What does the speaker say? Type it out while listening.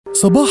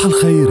صباح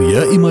الخير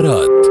يا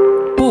إمارات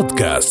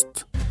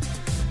بودكاست.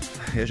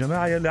 يا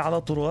جماعة يلي على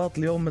الطرقات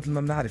اليوم مثل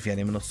ما بنعرف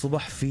يعني من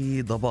الصبح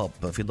في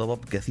ضباب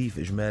كثيف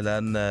إجمالا.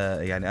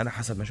 يعني أنا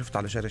حسب ما شفت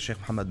على شارع الشيخ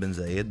محمد بن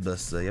زايد،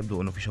 بس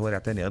يبدو أنه في شوارع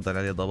تانية أيضا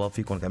عليه ضباب.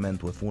 فيكم كمان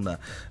توافونا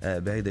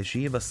بهيدا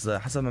الشيء، بس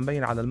حسب ما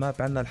مبين على الماب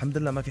عنا الحمد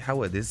لله ما في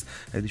حوادث.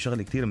 هذه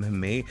شغلة كتير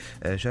مهمة.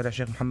 شارع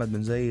الشيخ محمد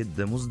بن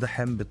زايد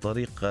مزدحم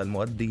بالطريق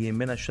المؤدي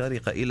من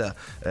الشارقة إلى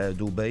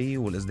دبي،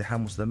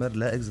 والازدحام مستمر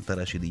لا إكزت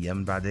راشدية.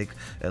 من بعد هيك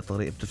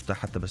طريق بتفتح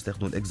حتى بس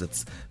تاخدوا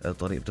الإكزتس،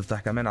 طريق بتفتح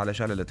كمان على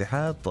شارع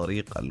الاتحاد،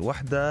 طريق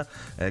الوحدة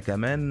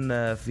كمان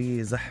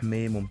في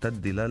زحمة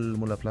ممتدة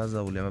للمولا بلازا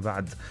واللي ما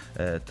بعد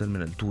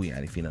تيرمينال 2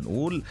 يعني فينا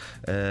نقول.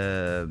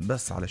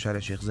 بس على شارع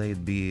الشيخ زايد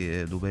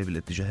بدبي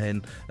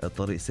بالاتجاهين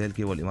الطريق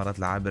سالكي، والإمارات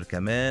العابر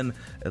كمان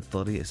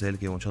الطريق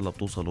سالكي، وإن شاء الله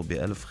بتوصلوا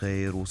بألف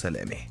خير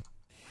وسلامة.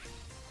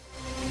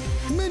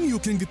 منيو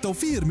كينج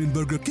التوفير من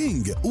برجر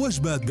كينج،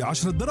 وجبات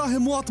ب10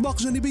 دراهم وأطباق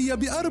جانبية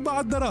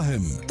ب4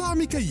 دراهم.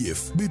 طعم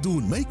يكيف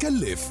بدون ما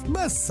يكلف،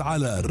 بس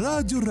على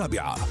راديو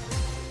الرابعة.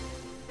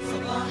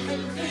 صباح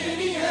الخير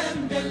يا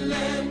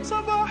مدلل،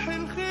 صباح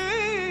الخير،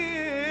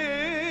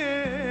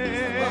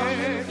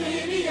 صباح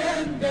الخير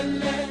يا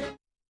مدلل.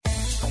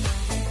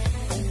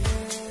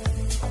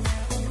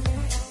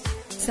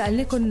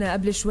 سألناكم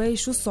قبل شوي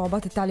شو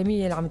الصعوبات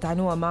التعليمية اللي عم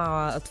تعانوها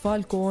مع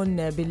أطفالكم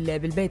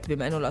بالبيت،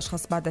 بما أنه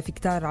الأشخاص بعدها في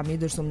كتار عم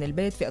يدرسوا من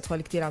البيت، في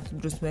أطفال كتير عم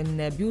تدرس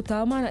من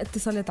بيوتها. معنا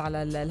اتصالات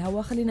على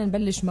الهواء، خلينا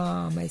نبلش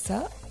مع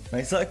ميساء.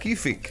 ميساء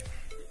كيفك؟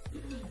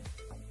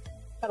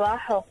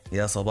 صباحو.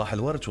 يا صباح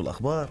الورد، شو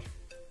الأخبار؟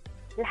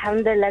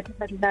 الحمد لله.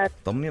 كيف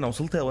طمنينا،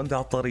 وصلتي وانت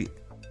على الطريق؟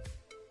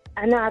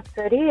 أنا على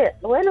الطريق.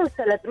 وين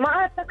وصلت؟ ما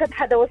أعتقد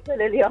حدا وصل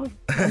اليوم.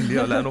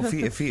 اليوم لأنه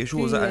في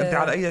شو أنت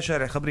على أي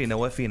شارع؟ خبرينا،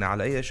 وافينا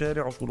على أي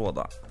شارع وشو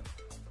الوضع؟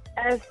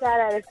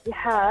 شارع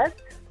الاتحاد.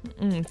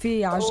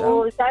 في عجقة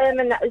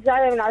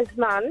وجاية من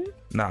عجمان.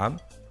 نعم.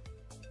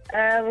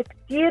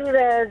 كتير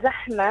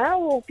زحمة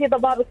وفي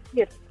ضباب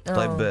كتير.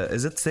 طيب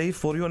is it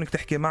safe for you انك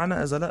تحكي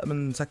معنا؟ اذا لا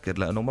بنسكر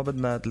لانه ما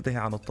بدنا تلتهي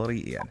عن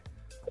الطريق يعني.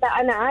 لا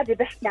أنا عادي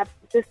بحكي على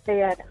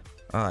السيارة.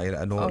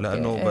 لانه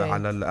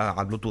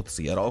على بلوتوث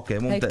السيارة. اوكي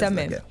ممتاز.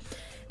 تمام.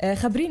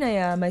 خبرينا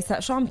يا ميساء،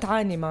 شو عم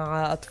تعاني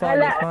مع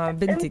اطفالك مع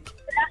بنتك؟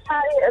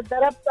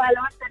 ضربت على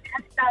وتر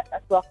الحساس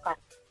اتوقع.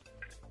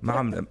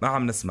 ما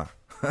عم نسمع.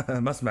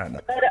 ما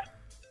سمعنا.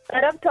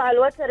 ضربته على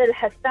الوتر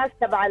الحساس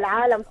تبع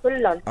العالم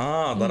كلهم.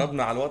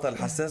 ضربنا على الوتر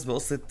الحساس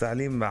بقصة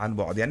التعليم عن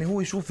بعد. يعني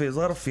هو شوفي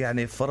ظرف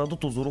يعني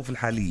فرضته الظروف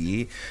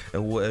الحالية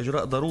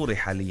وإجراء ضروري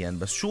حاليا،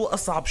 بس شو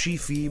أصعب شيء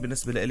فيه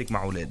بالنسبة لإلك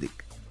مع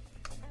أولادك؟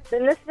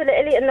 بالنسبة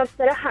لي إنه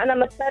بصراحة أنا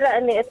مضطرة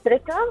إني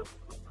أتركها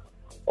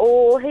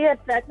وهي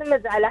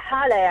تعتمد على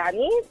حالها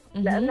يعني،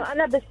 لأنه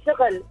أنا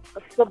بالشغل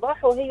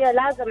الصبح وهي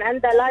لازم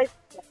عندها لايف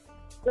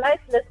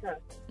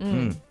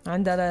ليسن.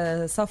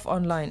 عندها صف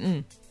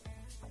أونلاين.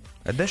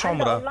 قديش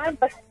عمرها؟ أونلاين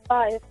بس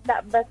لايف.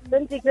 لا بس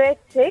بنتي جريد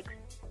 6.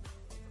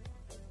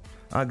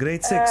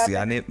 جريد 6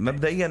 يعني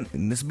مبدئيا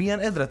نسبيا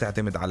قادرة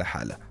تعتمد على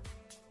حالها.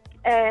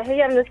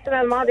 هي من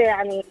السنة الماضية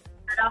يعني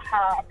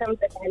صراحة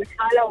اعتمدت على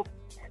حالها،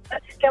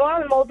 بس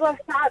كمان الموضوع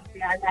صعب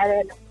يعني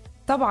علينا.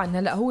 طبعا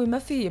هلا هو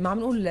ما عم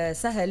نقول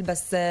سهل،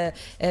 بس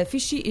في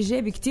شيء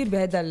ايجابي كتير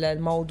بهذا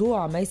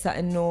الموضوع ميساء،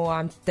 انه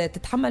عم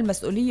تتحمل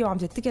مسؤوليه وعم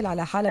تتكل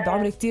على حالها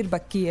بعمر كتير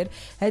بكير.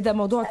 هذا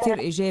موضوع كتير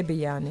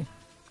ايجابي يعني.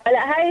 لا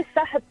هاي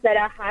صح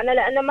بصراحه. انا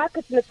لانه ما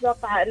كنت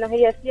متوقعه انه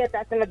هي فيها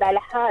تعتمد على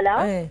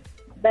حالها.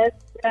 بس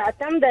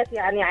اعتمدت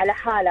يعني على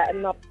حالها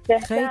انه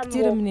خي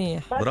كتير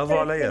منيح. برافو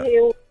عليها.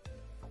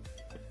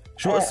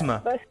 شو اسمها؟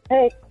 بس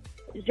هيك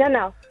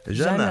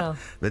جنى.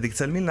 بدك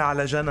تسلمي لنا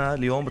على جنى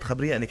اليوم،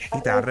 بتخبريها انك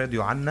حكيتي على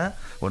الراديو عنا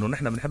وانه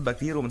نحن بنحبها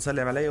كثير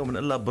وبنسلم عليها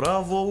وبنقول لها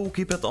برافو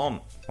وكيب ات اون.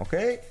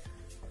 اوكي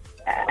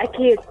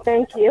اكيد.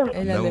 ثانك يو.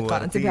 الى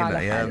اللقاء. انتبهي على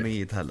حالك يا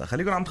ميت. هلا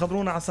خليكم عم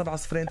تخبرونا على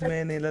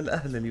 708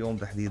 للاهل اليوم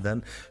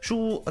تحديدا،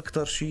 شو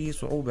اكثر شيء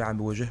صعوبه عم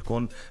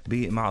بيواجهكم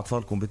مع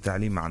اطفالكم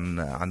بالتعليم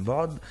عن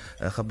بعد؟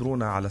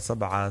 خبرونا على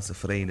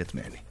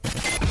 708.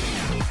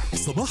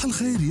 صباح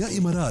الخير يا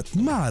إمارات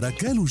مع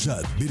ركال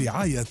وجاد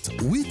برعاية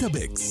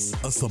ويتابيكس.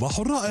 الصباح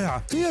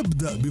الرائع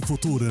يبدأ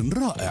بفطور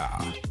رائع.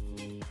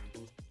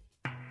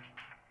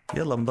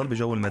 يلا بنضل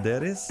بجو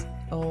المدارس.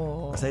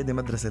 بس هيدي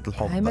مدرسة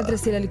الحب، هاي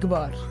مدرسة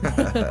للكبار.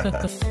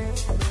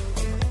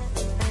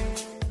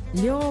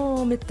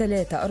 اليوم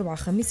الثلاثاء 4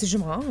 5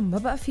 الجمعة ما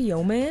بقى في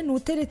يومين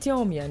وثالث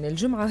يوم يعني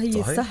الجمعة هي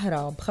صحيح.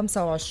 السهرة ب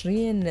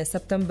 25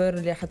 سبتمبر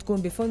اللي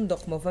حتكون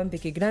بفندق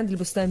موفنبيك جراند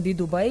البستان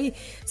بدبي.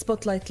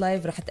 سبوت لايت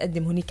لايف رح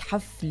تقدم هناك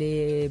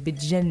حفلة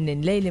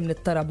بتجنن، ليلة من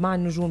الطرب مع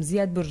النجوم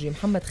زياد برجي،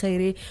 محمد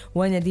خيري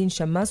ونادين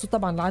شماس.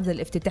 وطبعا العرض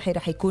الافتتاحي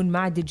رح يكون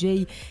مع دي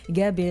جي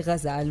جابي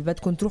غزال.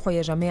 بدكم تروحوا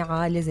يا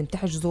جماعة، لازم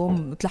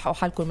تحجزوا، تلحقوا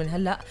حالكم من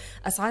هلأ.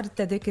 أسعار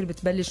التذاكر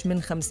بتبلش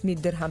من 500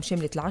 درهم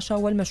شاملة العشاء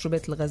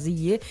والمشروبات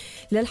الغازية.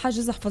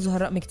 الحجز احفظوا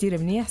هالرقم كتير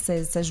منيح،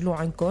 سجلوا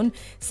عندكم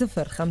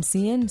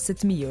 050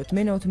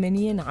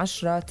 688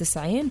 10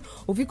 90.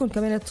 وفيكم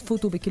كمان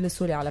تفوتوا بكل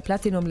سهولة على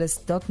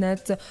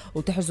platinumlist.net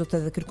وتحجزوا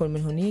تذكركم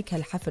من هناك.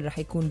 هالحفل رح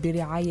يكون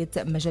برعاية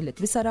مجلة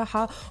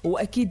بصراحة،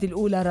 وأكيد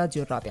الأولى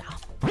راديو الرابعة.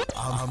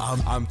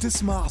 عم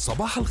تسمع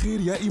صباح الخير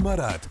يا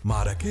إمارات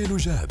مع ركال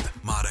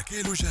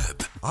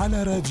وجاد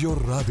على راديو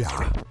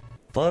الرابعة.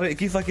 طارق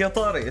كيفك يا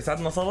طارق؟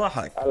 يسعدنا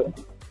صباحك.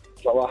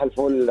 صباح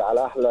الفل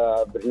على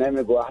احلى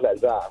برنامج واحلى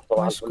اذاعه.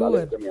 صباح الفل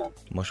على الجميع.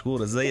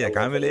 مشكور. ازيك؟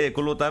 عامل ايه؟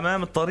 كله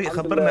تمام؟ الطريق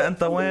خبرنا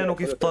انت وين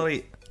وكيف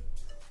الطريق؟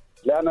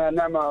 لا انا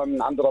نعمه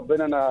من عند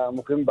ربنا، انا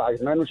مقيم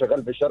بعجمان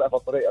وشغال في الشارقه، في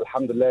الطريق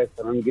الحمد لله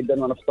تمام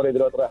جدا، وانا في الطريق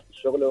دلوقتي رايح في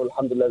الشغل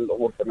والحمد لله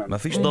الامور تمام. ما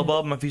فيش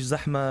ضباب؟ ما فيش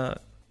زحمه؟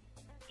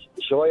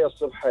 شويه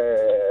الصبح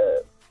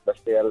بس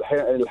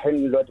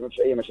الحين دلوقتي ما فيش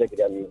اي مشاكل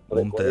يعني.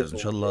 ممتاز، ان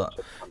شاء الله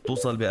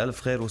توصل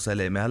بألف خير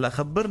وسلامه. هلا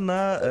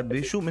خبرنا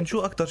من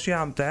شو اكثر شيء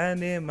عم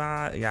تعاني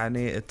مع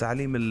يعني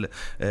التعليم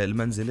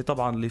المنزلي،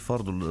 طبعا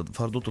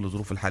لفرضته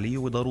الظروف الحاليه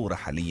وضروره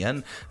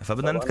حاليا،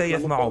 فبدنا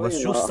نتكيف معه، بس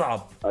شو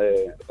الصعب؟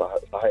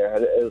 صحيح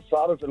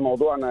الصعب في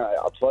الموضوع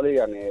انا اطفالي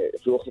يعني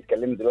في وقت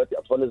اتكلمت دلوقتي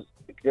اطفال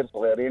كتير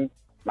صغيرين،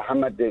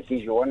 محمد كي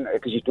جي 1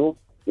 كي جي 2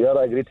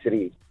 يارا جريد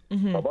 3،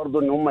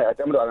 فبرضه ان هم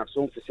يعتمدوا على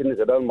نفسهم في سن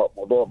زي ده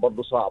الموضوع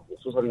برضه صعب،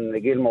 خصوصا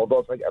ان جه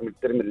الموضوع فجأة من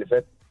الترم اللي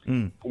فات.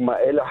 هم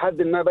الى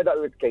حد ما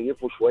بدأوا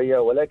يتكيفوا شويه،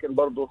 ولكن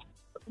برضه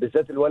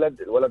بالذات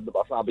الولد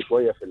بيبقى صعب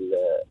شويه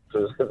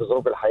في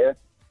ظروف الحياه،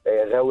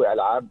 غاوي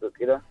العاب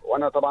كده،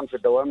 وانا طبعا في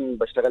الدوام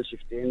بشتغل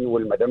شيفتين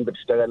والمدام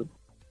بتشتغل،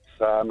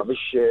 فما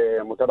فيش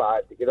متابعه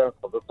قد كده،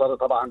 فبتضطر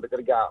طبعا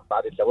بترجع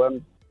بعد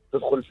الدوام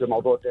تدخل في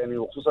موضوع تاني،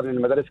 وخصوصا ان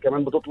المدارس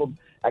كمان بتطلب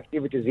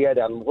اكتيفيتي زياده،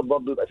 يعني المفروض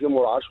برضه يبقى فيه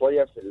مراعاه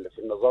شويه في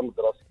النظام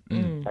الدراسي،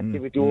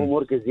 اكتيفيتي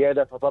وورك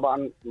زياده،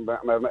 فطبعا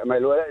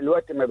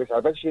الوقت ما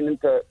بيساعدكش ان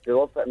انت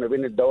توفق ما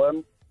بين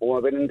الدوام وما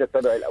بين انت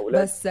تتابع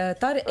الاولاد. بس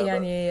طارق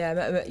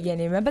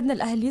يعني ما بدنا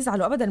الاهل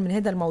يزعلوا ابدا من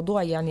هذا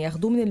الموضوع، يعني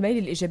ياخذوه من الميل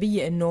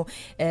الايجابيه، انه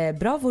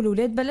برافو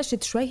الاولاد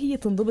بلشت شوي هي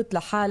تنضبط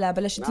لحالها،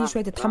 بلشت هي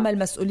شوي تتحمل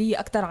مسؤوليه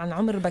اكثر عن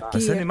عمر بكير.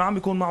 بس هن ما عم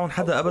بيكون معهم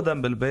حدا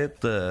ابدا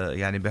بالبيت،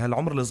 يعني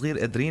بهالعمر الصغير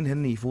قادرين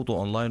هن يفوتوا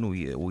اونلاين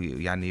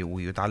ويعني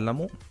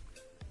ويتعلموا.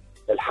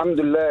 الحمد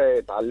لله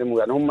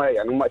يتعلموا،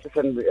 يعني هم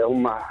اساسا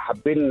هم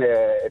حابين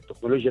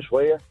التكنولوجيا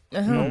شويه،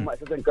 هم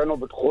اساسا كانوا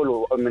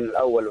بيدخلوا من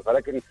الاول،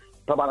 ولكن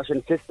طبعا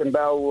عشان سيستم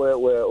بقى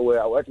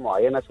واوقات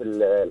معينه في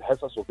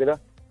الحصص وكده،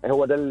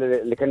 هو ده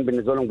اللي كان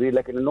بالنسبه لهم جديد،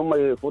 لكن ان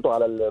هم يفوتوا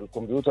على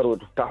الكمبيوتر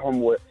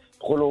وتفتحهم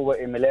ويدخلوا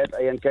ايميلات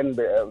ايا كان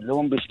اللي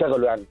هم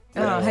بيشتغلوا يعني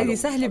هذه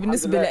سهله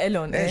بالنسبه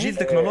لهم. جيل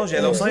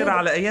تكنولوجيا لو صايره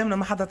على ايامنا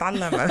ما حدا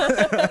تعلم.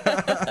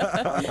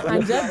 عن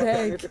جد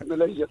هيك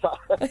تكنولوجيا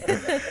صح.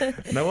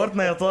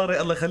 نورتنا يا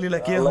طارق، الله يخلي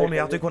لك اياهم،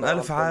 يعطيكم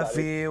الف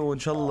عافيه، وان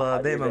شاء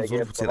الله دائما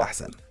الظروف تصير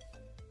احسن.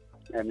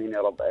 امين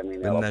يا رب،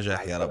 امين يا رب،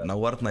 بالنجاح يا رب.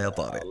 نورتنا يا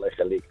طارق. الله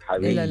يخليك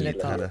حبيبي. الى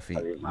اللقاء. هلا فيك.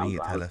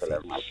 هلا فيك.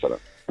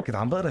 كنت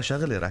عم بقرا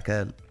شغله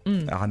ركال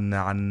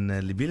عن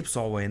اللي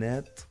بيلبسوا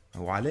عوينات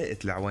وعلاقة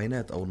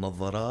العوينات أو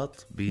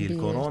النظارات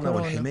بالكورونا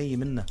والحماية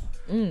منها.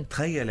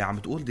 تخيلي، عم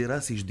تقول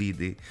دراسة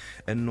جديدة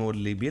إنه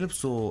اللي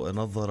بيلبسوا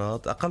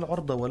نظارات أقل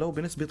عرضة ولو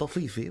بنسبة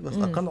طفيفة، بس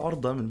أقل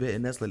عرضة من باقي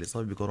الناس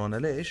للإصابة بكورونا.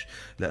 ليش؟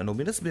 لأنه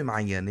بنسبة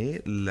معينة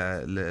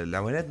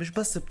العوينات مش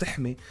بس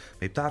بتحمي،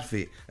 ما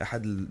بتعرفي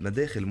أحد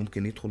المداخل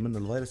ممكن يدخل منه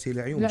الفيروس هي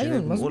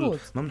العيون. مزبوط.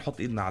 ما بنحط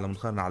إيدنا على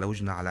منخارنا على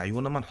وجهنا على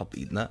عيوننا، ما نحط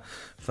إيدنا،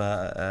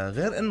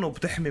 فغير إنه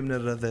بتحمي من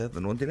الرذاذ،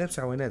 إنه أنت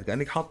لابسة عوينات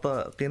كأنك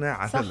حاطة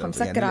قناع صح،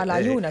 مسكر يعني على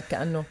عيونك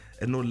كأنه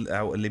انه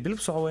اللي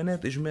بيلبسوا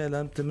عوينات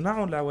اجمالا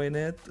بتمنعهم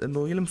العوينات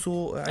انه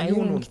يلمسوا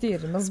عيونهم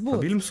كتير. مزبوط.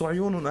 بيلمسوا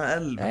عيونهم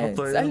اقل.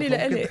 اسألني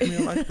لإلي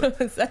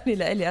اسألني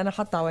لإلي انا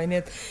حاطه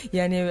عوينات،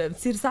 يعني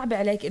بتصير صعبة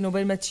عليك انه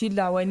بين ما تشيل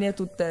العوينات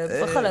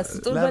خلص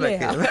تقول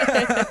بلاها.